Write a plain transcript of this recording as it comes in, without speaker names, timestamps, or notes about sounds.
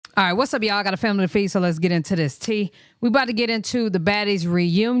All right, what's up, y'all? I got a family to feed, so let's get into this. We about to get into the Baddies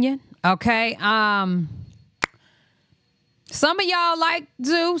reunion, okay? Some of y'all like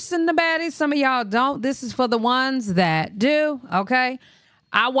Zeus and the Baddies. Some of y'all don't. This is for the ones that do, okay?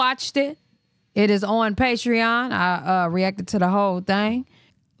 I watched it. It is on Patreon. I reacted to the whole thing.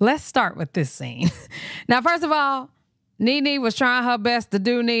 Let's start with this scene. Now, first of all, Nene was trying her best to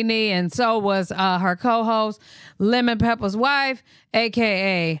do Nene, and so was her co-host, Lemon Pepper's wife,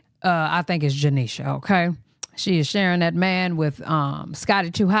 a.k.a. I think it's Janisha, okay? She is sharing that man with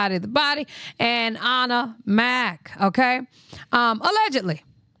Scotty Too Hottie the Body and Anna Mac, okay? Allegedly.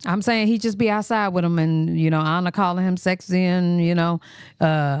 I'm saying he just be outside with him, and, you know, Anna calling him sexy, and, you know,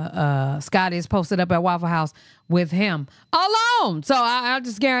 Scotty is posted up at Waffle House with him alone. So I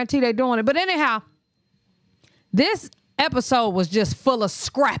just guarantee they're doing it. But anyhow, this episode was just full of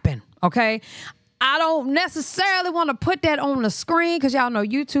scrapping, okay? I don't necessarily want to put that on the screen because y'all know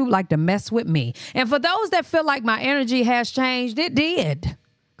YouTube like to mess with me. And for those that feel like my energy has changed, it did,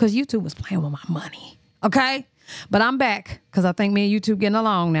 because YouTube was playing with my money, okay? But I'm back because I think me and YouTube getting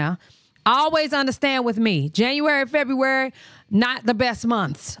along now. Always understand with me, January, February, not the best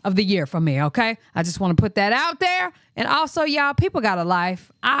months of the year for me, okay? I just want to put that out there. And also, y'all, people got a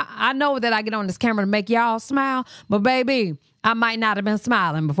life. I know that I get on this camera to make y'all smile, but baby, I might not have been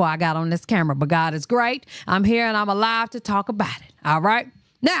smiling before I got on this camera, but God is great. I'm here and I'm alive to talk about it, all right?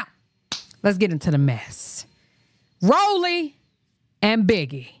 Now, let's get into the mess. Rolly and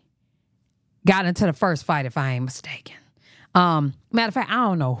Biggie got into the first fight, if I ain't mistaken. Matter of fact, I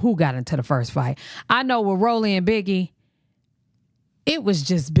don't know who got into the first fight. I know with Rolly and Biggie, it was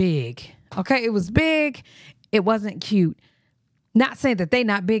just big. Okay, it was big. It wasn't cute. Not saying that they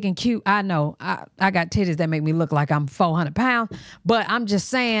not big and cute. I know. I got titties that make me look like I'm 400 pounds. But I'm just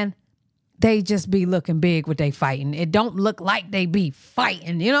saying they just be looking big with they fighting. It don't look like they be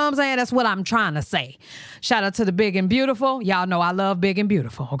fighting. You know what I'm saying? That's what I'm trying to say. Shout out to the Big and Beautiful. Y'all know I love Big and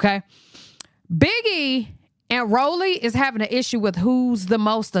Beautiful, okay? Biggie and Rolly is having an issue with who's the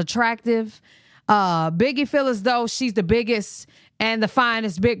most attractive. Biggie feels as though she's the biggest and the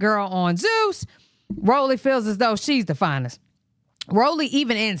finest big girl on Zeus. Rolly feels as though she's the finest. Rolly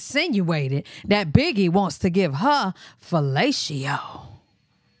even insinuated that Biggie wants to give her fellatio.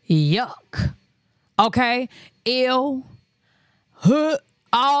 Yuck. Okay? Ill. Huh,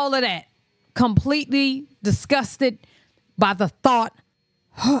 all of that. Completely disgusted by the thought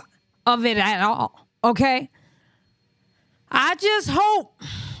of it at all. Okay? I just hope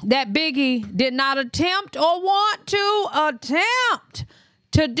that Biggie did not attempt or want to attempt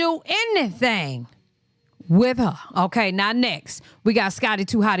to do anything with her. Okay, now next, we got Scotty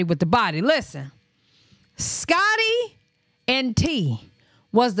Too Hottie with the Body. Listen, Scotty and T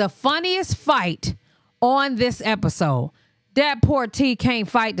was the funniest fight on this episode. That poor T can't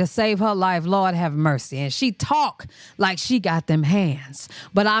fight to save her life. Lord have mercy. And she talk like she got them hands.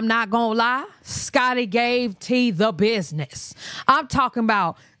 But I'm not gonna lie, Scotty gave T the business. I'm talking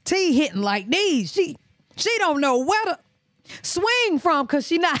about T hitting like these. She don't know where to swing from because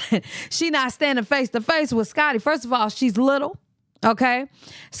she not standing face to face with Scotty. First of all, she's little, okay?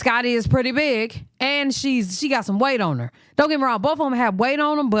 Scotty is pretty big, and she got some weight on her. Don't get me wrong, both of them have weight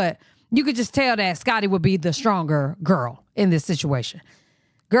on them, but you could just tell that Scotty would be the stronger girl in this situation.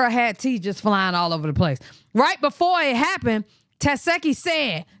 Girl had T just flying all over the place. Right before it happened, Tesehki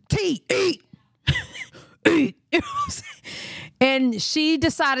said, T, eat. Eat. You know what I'm saying? And she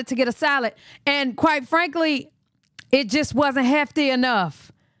decided to get a salad, and quite frankly, it just wasn't hefty enough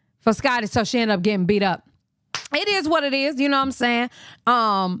for Scotty, so she ended up getting beat up. It is what it is, you know what I'm saying?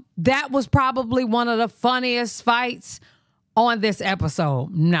 That was probably one of the funniest fights on this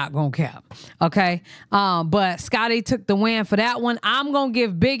episode. Not gonna cap, okay? But Scotty took the win for that one. I'm gonna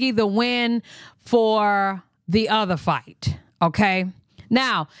give Biggie the win for the other fight, okay?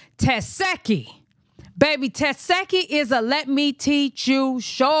 Now, Tesehki. Baby, Tesehki is a let me teach you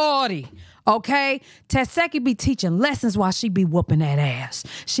shorty. Okay? Tesehki be teaching lessons while she be whooping that ass.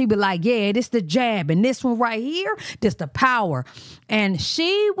 She be like, yeah, this the jab, and this one right here, this the power. And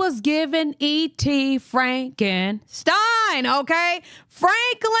she was giving E.T. Frankenstein, okay?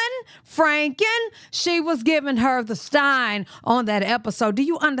 Franken, she was giving her the Stein on that episode. Do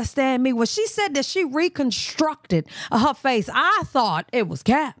you understand me? When she said that she reconstructed her face, I thought it was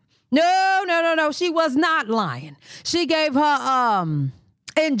cap. No, she was not lying. She gave her,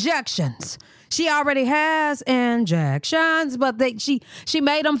 injections. She already has injections, but she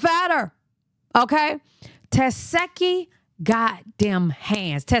made them fatter. Okay? Tesehki got them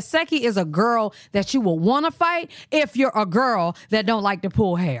hands. Tesehki is a girl that you will want to fight if you're a girl that don't like to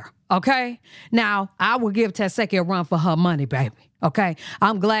pull hair. Okay? Now, I will give Tesehki a run for her money, baby. Okay.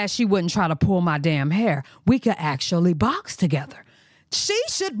 I'm glad she wouldn't try to pull my damn hair. We could actually box together. She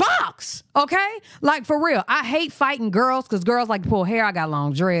should box. Okay. Like for real. I hate fighting girls because girls like to pull hair. I got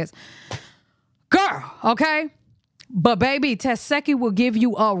long dreads. Girl. Okay. But baby, Tesehki will give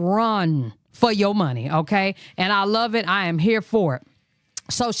you a run for your money. Okay. And I love it. I am here for it.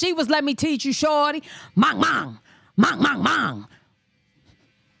 So she was, let me teach you, shorty. Mang, mang, mang, mang, mang.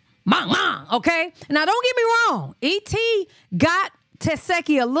 Mang, mang, okay? Now, don't get me wrong. E.T. got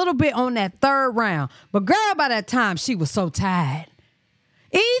Tesehki a little bit on that third round. But girl, by that time, she was so tired.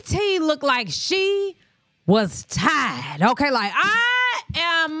 E.T. looked like she was tired, okay? Like, I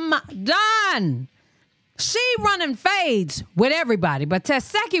am done. She running fades with everybody, but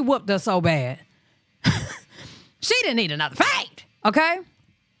Tesehki whooped her so bad. She didn't need another fade, okay?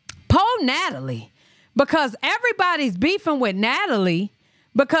 Poor Natalie, because everybody's beefing with Natalie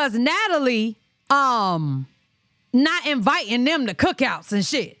because Natalie not inviting them to cookouts and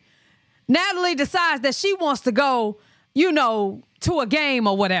shit. Natalie decides that she wants to go, you know, to a game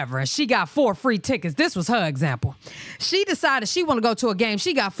or whatever, and she got 4 free tickets. This was her example. She decided she want to go to a game.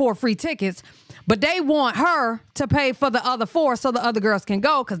 She got 4 free tickets, but they want her to pay for the other 4 so the other girls can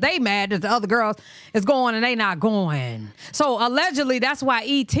go because they mad that the other girls is going and they not going. So allegedly, that's why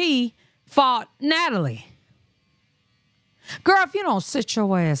E.T. fought Natalie. Girl, if you don't sit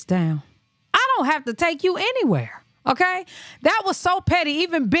your ass down, I don't have to take you anywhere, okay? That was so petty.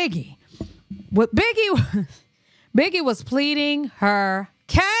 Even Biggie. Biggie was pleading her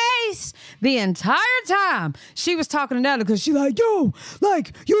case the entire time. She was talking to Natalie because she like, yo,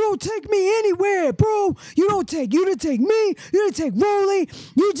 like, you don't take me anywhere, bro. You didn't take me, you didn't take Rolly.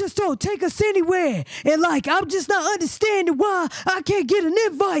 You just don't take us anywhere. And like, I'm just not understanding why I can't get an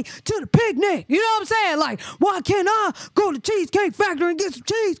invite to the picnic. You know what I'm saying? Like, why can't I go to Cheesecake Factory and get some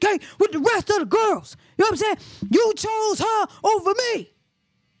cheesecake with the rest of the girls? You know what I'm saying? You chose her over me.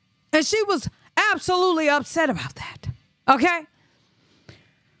 And she was absolutely upset about that. Okay?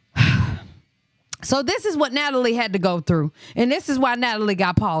 So this is what Natalie had to go through. And this is why Natalie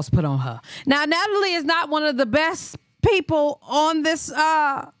got paws put on her. Now, Natalie is not one of the best people on this,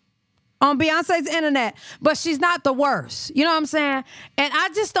 on Beyonce's internet, but she's not the worst. You know what I'm saying? And I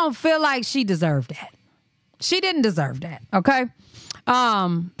just don't feel like she deserved that. She didn't deserve that. Okay?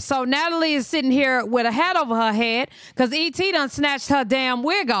 So Natalie is sitting here with a hat over her head because E.T. done snatched her damn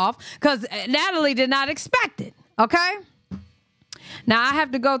wig off because Natalie did not expect it. Okay? Now, I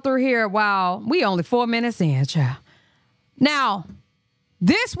have to go through here while we only 4 minutes in, child. Now,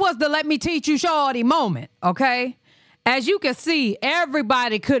 this was the let me teach you shorty moment, okay? As you can see,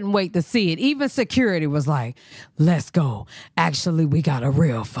 everybody couldn't wait to see it. Even security was like, let's go. Actually, we got a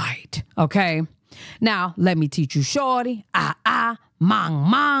real fight, okay? Now, let me teach you shorty. Mang,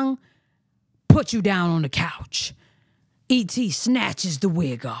 mang. Put you down on the couch. E.T. snatches the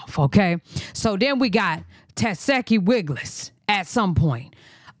wig off, okay? So then we got Tesehki wigless. At some point,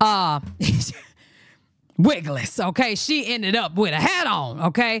 wigless, okay? She ended up with a hat on,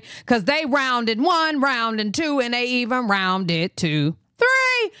 okay? Because they rounded 1, rounded 2, and they even rounded to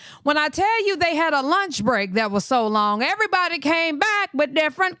 3. When I tell you they had a lunch break that was so long, everybody came back with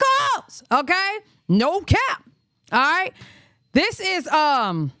different clothes, okay? No cap, all right? This is,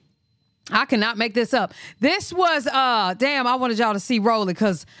 I cannot make this up. This was, damn, I wanted y'all to see Rolly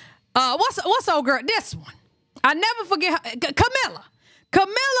because, what's old girl? This one. I never forget her. Camilla.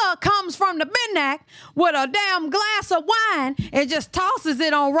 Camilla comes from the Benak with a damn glass of wine and just tosses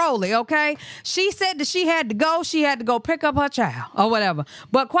it on Rolly, okay? She said that she had to go. She had to go pick up her child or whatever.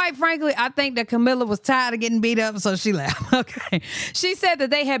 But quite frankly, I think that Camilla was tired of getting beat up, so she left, okay? She said that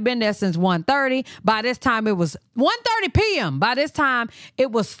they had been there since 1:30. By this time, it was 1:30 p.m. By this time,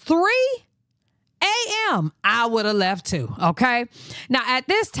 it was 3 a.m. I would have left too, okay? Now, at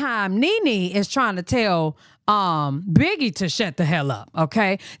this time, Nene is trying to tell Biggie to shut the hell up,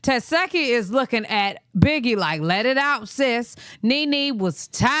 okay? Tesehki is looking at Biggie like, let it out, sis. Nene was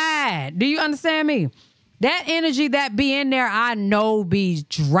tired. Do you understand me? That energy that be in there, I know be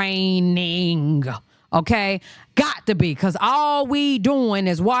draining, okay? Got to be, because all we doing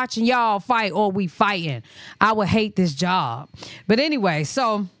is watching y'all fight or we fighting. I would hate this job. But anyway,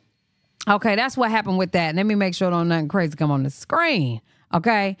 so, okay, that's what happened with that. Let me make sure don't nothing crazy come on the screen.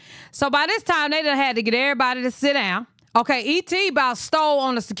 Okay, so by this time, they done had to get everybody to sit down. Okay, E.T. about stole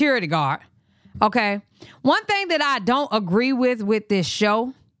on the security guard. Okay, one thing that I don't agree with this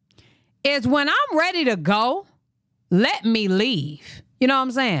show is when I'm ready to go, let me leave. You know what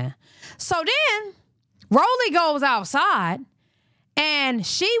I'm saying? So then, Rolly goes outside, and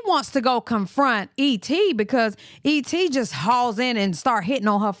she wants to go confront E.T. because E.T. just hauls in and start hitting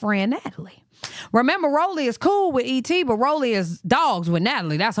on her friend Natalie. Remember, Rolly is cool with ET, but Rolly is dogs with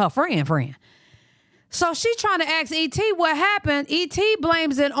Natalie. That's her friend. So she trying to ask ET what happened. ET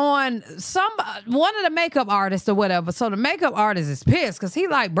blames it on one of the makeup artists or whatever. So the makeup artist is pissed because he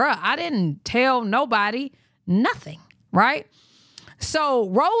like, bruh, I didn't tell nobody nothing, right? So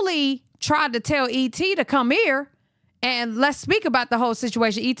Rolly tried to tell ET to come here and let's speak about the whole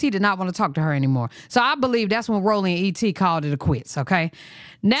situation. ET did not want to talk to her anymore. So I believe that's when Rolly and ET called it a quits, okay?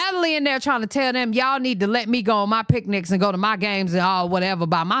 Natalie in there trying to tell them, y'all need to let me go on my picnics and go to my games and all whatever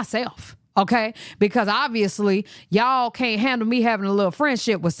by myself. Okay, because obviously y'all can't handle me having a little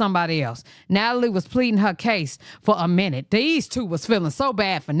friendship with somebody else. Natalie was pleading her case for a minute. These two was feeling so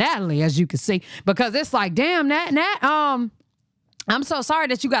bad for Natalie, as you can see, because it's like, damn, Nat, I'm so sorry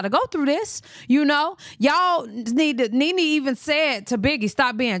that you got to go through this. You know, y'all need to. Nene even said to Biggie,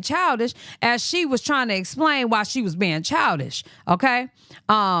 stop being childish, as she was trying to explain why she was being childish. Okay,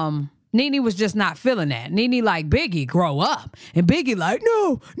 Nene was just not feeling that. Nene like, Biggie, grow up. And Biggie like,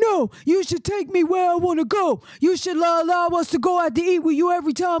 no, you should take me where I want to go. You should allow us to go out to eat with you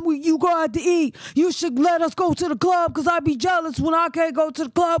every time you go out to eat. You should let us go to the club because I be jealous when I can't go to the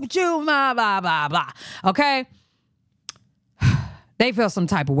club with you, blah, blah, blah, blah. Okay? They feel some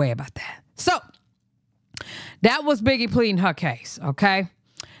type of way about that. So, that was Biggie pleading her case, okay?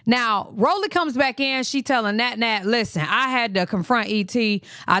 Now, Rolly comes back in. She telling Nat, listen, I had to confront E.T.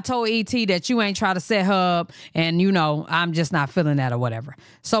 I told E.T. that you ain't try to set her up. And, you know, I'm just not feeling that or whatever.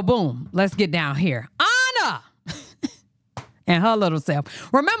 So, boom, let's get down here. Anna and her little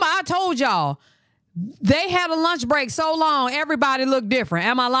self. Remember, I told y'all, they had a lunch break so long, everybody looked different.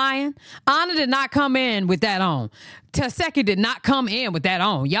 Am I lying? Anna did not come in with that on. Tesehki did not come in with that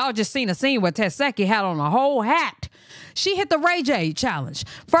on. Y'all just seen a scene where Tesehki had on a whole hat. She hit the Ray J challenge.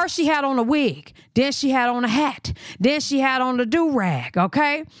 First, she had on a wig. Then she had on a hat. Then she had on the do-rag,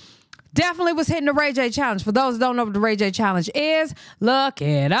 okay? Definitely was hitting the Ray J challenge. For those who don't know what the Ray J challenge is, look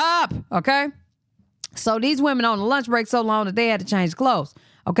it up, okay? So these women on the lunch break so long that they had to change clothes,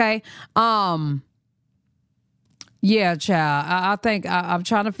 okay? Yeah, child. I think I'm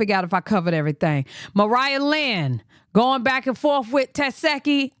trying to figure out if I covered everything. Mariah Lynn going back and forth with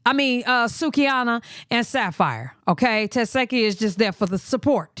Tesehki, Sukiana and Sapphire. Okay, Tesehki is just there for the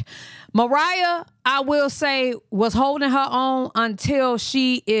support. Mariah, I will say, was holding her own until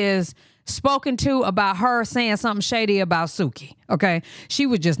she is spoken to about her saying something shady about Suki. Okay, she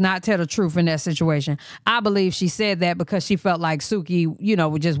would just not tell the truth in that situation. I believe she said that because she felt like Suki, you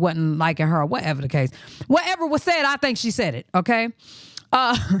know, just wasn't liking her, whatever the case. Whatever was said, I think she said it. Okay.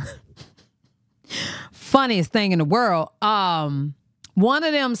 Funniest thing in the world. One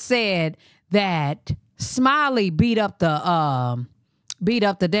of them said that Smiley beat up the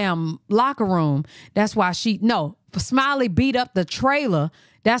damn locker room. That's why Smiley beat up the trailer.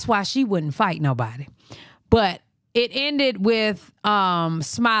 That's why she wouldn't fight nobody. But it ended with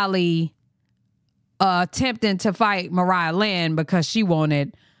Smiley attempting to fight Mariah Lynn because she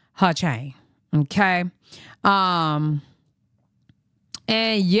wanted her chain. Okay. And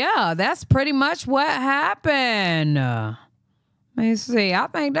yeah, that's pretty much what happened. Let me see. I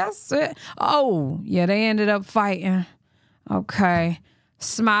think that's it. Oh, yeah, they ended up fighting. Okay.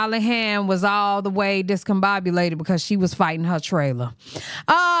 Smiley hand was all the way discombobulated because she was fighting her trailer.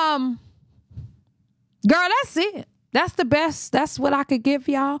 Girl, that's it. That's the best. That's what I could give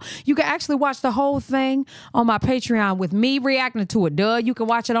y'all. You can actually watch the whole thing on my Patreon with me reacting to it. Duh, you can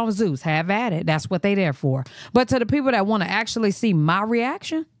watch it on Zeus. Have at it. That's what they there for. But to the people that want to actually see my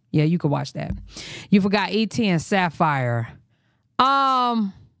reaction, yeah, you can watch that. You forgot E.T. and Sapphire.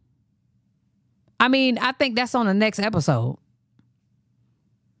 I think that's on the next episode.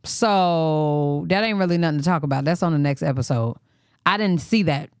 So that ain't really nothing to talk about. That's on the next episode. I didn't see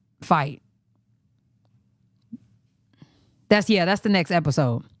that fight. That's the next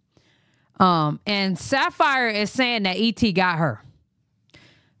episode. And Sapphire is saying that E.T. got her.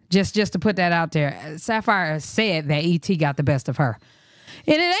 Just to put that out there. Sapphire said that E.T. got the best of her.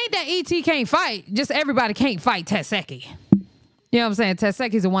 And it ain't that E.T. can't fight. Just everybody can't fight Tesehki. You know what I'm saying?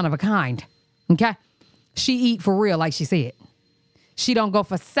 Tesehki's a one of a kind. Okay? She eat for real, like she said. She don't go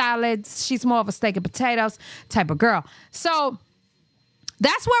for salads. She's more of a steak and potatoes type of girl. So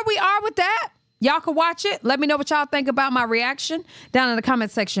that's where we are with that. Y'all can watch it. Let me know what y'all think about my reaction down in the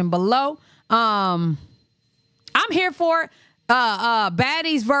comment section below. I'm here for it.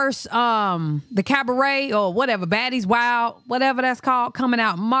 Baddies versus the Cabaret or whatever. Baddies Wild, whatever that's called, coming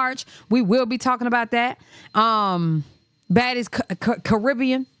out in March. We will be talking about that. Baddies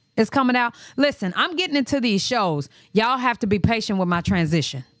Caribbean is coming out. Listen, I'm getting into these shows. Y'all have to be patient with my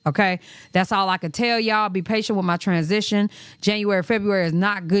transition. Okay, that's all I can tell y'all. Be patient with my transition. January, February is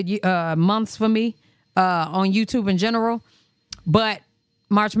not good months for me on YouTube in general, but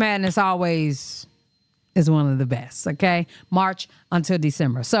March Madness always is one of the best. Okay, March until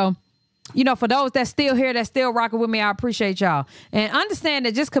December. So, you know, for those that's still here, that's still rocking with me, I appreciate y'all. And understand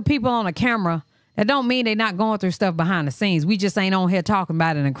that just because people on a camera, that don't mean they not going through stuff behind the scenes. We just ain't on here talking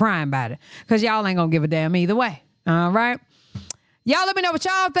about it and crying about it, because y'all ain't gonna give a damn either way. All right. Y'all let me know what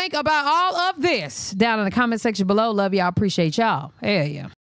y'all think about all of this down in the comment section below. Love y'all. Appreciate y'all. Hell yeah.